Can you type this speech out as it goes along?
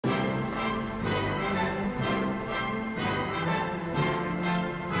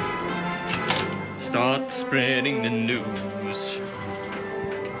Start spreading the news.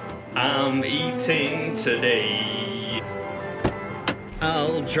 I'm eating today.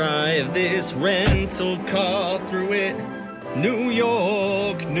 I'll drive this rental car through it. New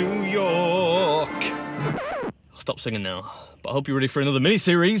York, New York. I'll stop singing now, but I hope you're ready for another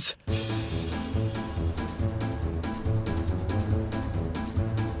mini-series.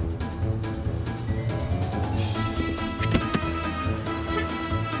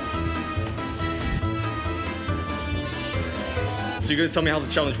 So you're gonna tell me how the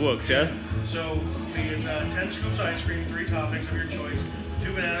challenge works, yeah? So it's 10 scoops of ice cream, 3 toppings of your choice,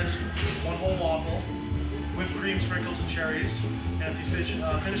 2 bananas, 1 whole waffle, whipped cream, sprinkles, and cherries. And if you finish in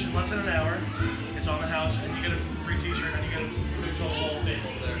less than an hour, it's on the house, and you get a free t-shirt, and you get a free Wall of Fame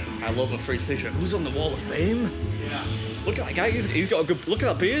over there. I love a free t-shirt. Who's on the Wall of Fame? Yeah. Look at that guy, he's got a good, look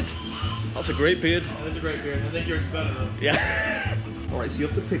at that beard. That's a great beard. Yeah, that's a great beard. I think yours is better though. Yeah. Alright, so you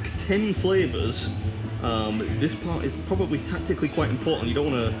have to pick 10 flavours. This part is probably tactically quite important. You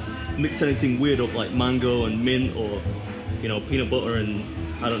don't want to mix anything weird up like mango and mint, or, you know, peanut butter and,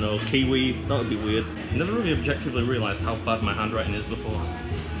 I don't know, kiwi. That would be weird. I've never really objectively realised how bad my handwriting is before.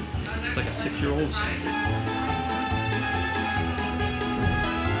 It's like a 6-year-old's.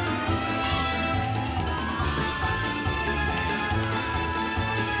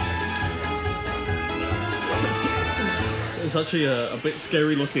 It's actually a bit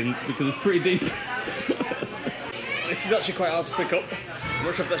scary looking because it's pretty deep. This is actually quite hard to pick up. I'm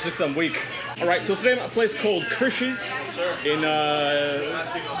not sure if that's because I'm weak. Alright, so today I'm at a place called KRISCH'S in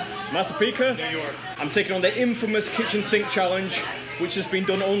Massapequa, New York. I'm taking on the infamous kitchen sink challenge, which has been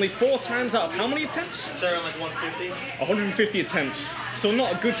done only 4 times out of how many attempts? It's around like 150. 150 attempts. So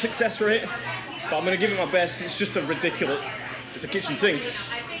not a good success rate, but I'm going to give it my best. It's just a ridiculous... It's a kitchen sink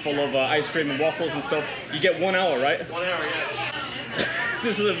full of ice cream and waffles and stuff. You get 1 hour, right? 1 hour, yes.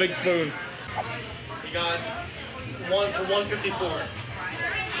 This is a big spoon. You got 1 for 154.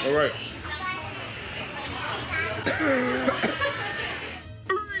 All right.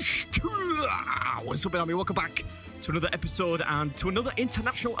 What's up, everybody? Welcome back to another episode and to another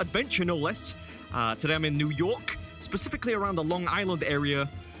international adventure, no less. Today I'm in New York, specifically around the Long Island area,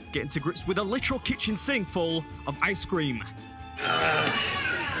 getting to grips with a literal kitchen sink full of ice cream.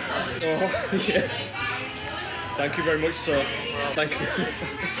 Oh, yes. Thank you very much, sir. Thank you.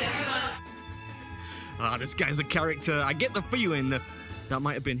 This guy's a character. I get the feeling that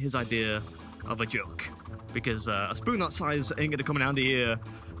might have been his idea of a joke, because a spoon that size ain't gonna come down the ear.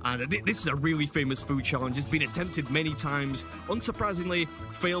 And this is a really famous food challenge. It's been attempted many times, unsurprisingly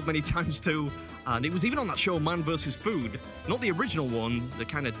failed many times too. And it was even on that show Man vs. Food, not the original one, the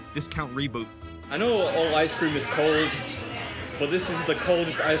kind of discount reboot. I know all ice cream is cold, but this is the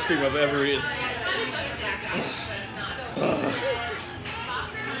coldest ice cream I've ever eaten.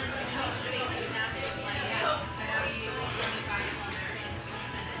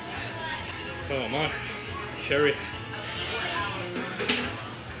 Oh man, cherry.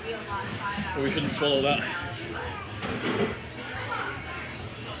 But we shouldn't swallow that.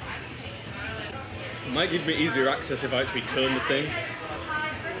 It might give me easier access if I actually turn the thing.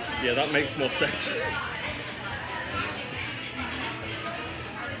 Yeah, that makes more sense.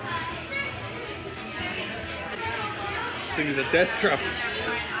 This thing is a death trap.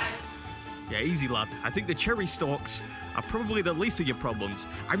 Yeah, easy lad. I think the cherry stalks are probably the least of your problems.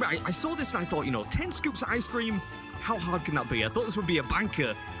 I saw this and I thought, you know, 10 scoops of ice cream, how hard can that be? I thought this would be a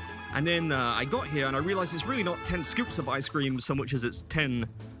banker. And then I got here and I realized it's really not 10 scoops of ice cream so much as it's 10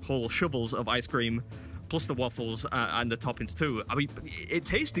 whole shovels of ice cream, plus the waffles and the toppings too. I mean, it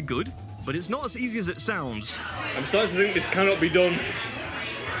tasted good, but it's not as easy as it sounds. I'm starting to think this cannot be done.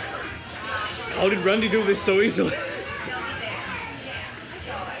 How did Randy do this so easily?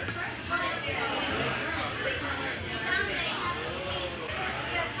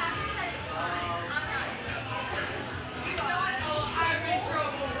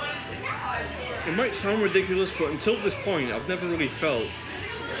 It might sound ridiculous, but until this point, I've never really felt,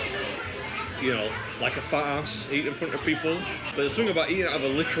 you know, like a fat ass eating in front of people. But there's something about eating out of a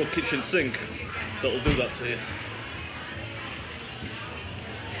literal kitchen sink that'll do that to you.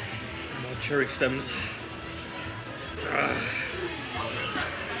 More cherry stems.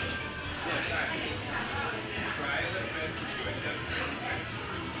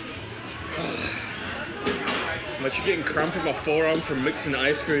 I'm actually getting cramp in my forearm from mixing the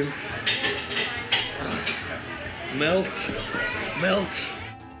ice cream. Melt. Melt.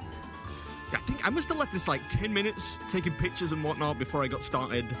 I think I must have left this like 10 minutes taking pictures and whatnot before I got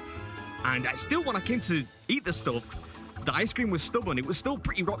started. And still, when I came to eat the stuff, the ice cream was stubborn. It was still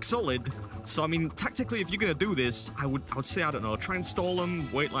pretty rock solid. So I mean, tactically, if you're gonna do this, I would say, I don't know, try and stall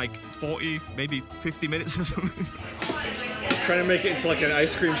them, wait like 40, maybe 50 minutes or something. Trying to make it into like an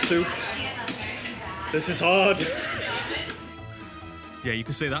ice cream soup. This is hard. Yeah, you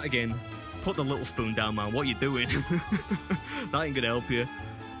can say that again. Put the little spoon down, man. What are you doing? That ain't gonna help you.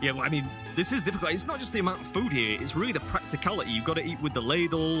 Yeah, well, I mean, this is difficult. It's not just the amount of food here. It's really the practicality. You've got to eat with the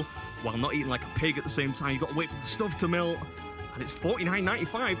ladle while not eating like a pig at the same time. You've got to wait for the stuff to melt. And it's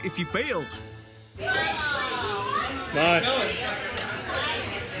 $49.95 if you fail. Man,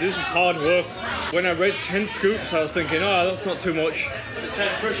 this is hard work. When I read 10 scoops, I was thinking, oh, that's not too much.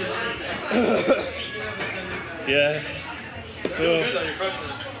 10 pushes. Yeah. Good though, you're crushing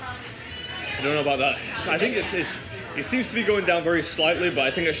it. I don't know about that. I think it seems to be going down very slightly, but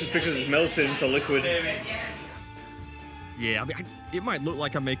I think it's just because it's melting into liquid. Yeah, I mean, it might look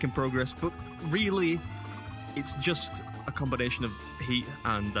like I'm making progress, but really, it's just a combination of heat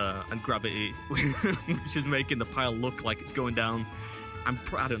and gravity, which is making the pile look like it's going down.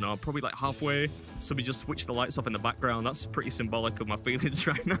 I don't know, probably like halfway. Somebody just switched the lights off in the background. That's pretty symbolic of my feelings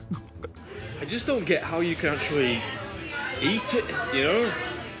right now. I just don't get how you can actually eat it, you know?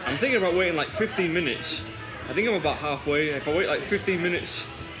 I'm thinking about waiting like 15 minutes. I think I'm about halfway. If I wait like 15 minutes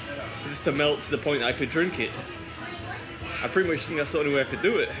for this to melt to the point that I could drink it, I pretty much think that's the only way I could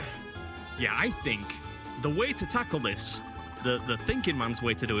do it. Yeah, I think the way to tackle this, the thinking man's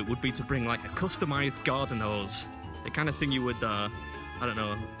way to do it, would be to bring like a customized garden hose. The kind of thing you would, I don't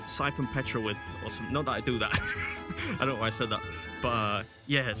know, siphon petrol with, or something. Not that I do that. I don't know why I said that. But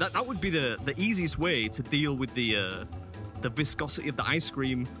yeah, that would be the easiest way to deal with the viscosity of the ice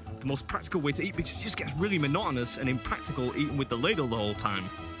cream, the most practical way to eat, because it just gets really monotonous and impractical eating with the ladle the whole time.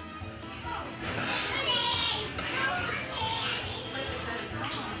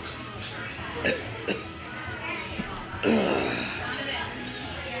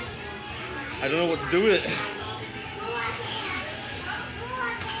 I don't know what to do with it.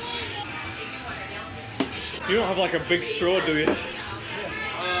 You don't have like a big straw, do you?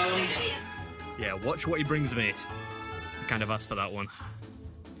 Yeah, watch what he brings me. I kind of asked for that one.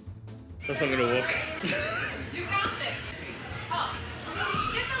 That's not gonna work. You got it. Oh,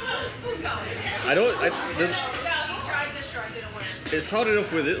 get the little spoon going. I don't. No, you tried this straw, it didn't work. It's hard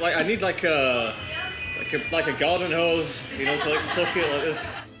enough with it. Like I need like a garden hose, you know, to like suck it like this.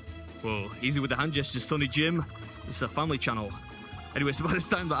 Whoa, easy with the hand gestures, Sonny Jim. This is a family channel. Anyway, so by this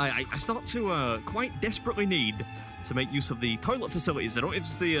time that I start to quite desperately need to make use of the toilet facilities. I don't know if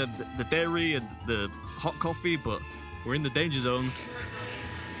it's the dairy and the hot coffee, but we're in the danger zone.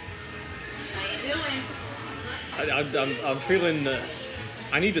 How you doing? I'm feeling.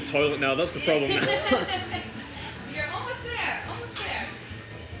 I need the toilet now. That's the problem. You're almost there. Almost there.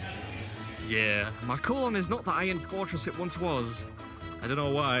 Yeah, my colon is not the iron fortress it once was. I don't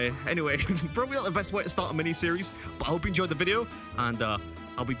know why. Anyway, probably not the best way to start a mini-series, but I hope you enjoyed the video, and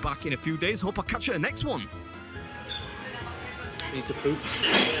I'll be back in a few days. Hope I'll catch you in the next one. I need to poop.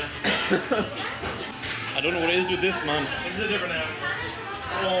 I don't know what it is with this, man. This is a different animal.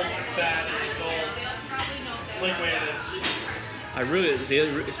 It's all fat and it's all liquid. I really,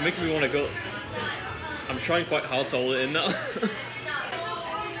 it's making me want to go. I'm trying quite hard to hold it in now.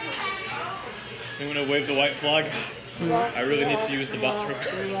 I'm gonna wave the white flag. I really need to use the bathroom.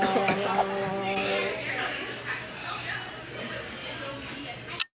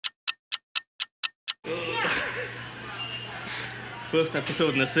 First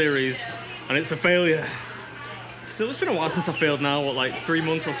episode in the series, and it's a failure. Still, it's been a while since I failed now, what, like 3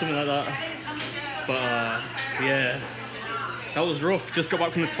 months or something like that. But yeah, that was rough. Just got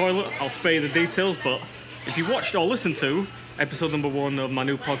back from the toilet. I'll spare you the details, but if you watched or listened to episode number 1 of my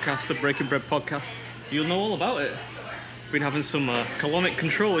new podcast, the Breaking Bread podcast, you'll know all about it. Been having some colonic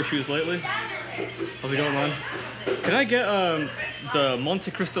control issues lately. How's it going, man? Can I get the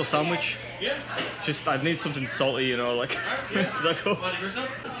Monte Cristo sandwich? Yeah. Just, I need something salty, you know, like. Yeah. Is that cool? Monte Cristo?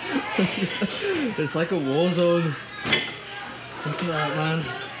 It's like a war zone. Look at that, man.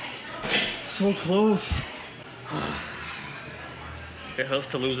 So close. It hurts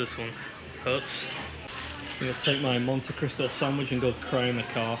to lose this one. Hurts. I'm gonna take my Monte Cristo sandwich and go cry in the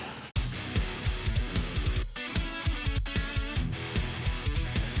car.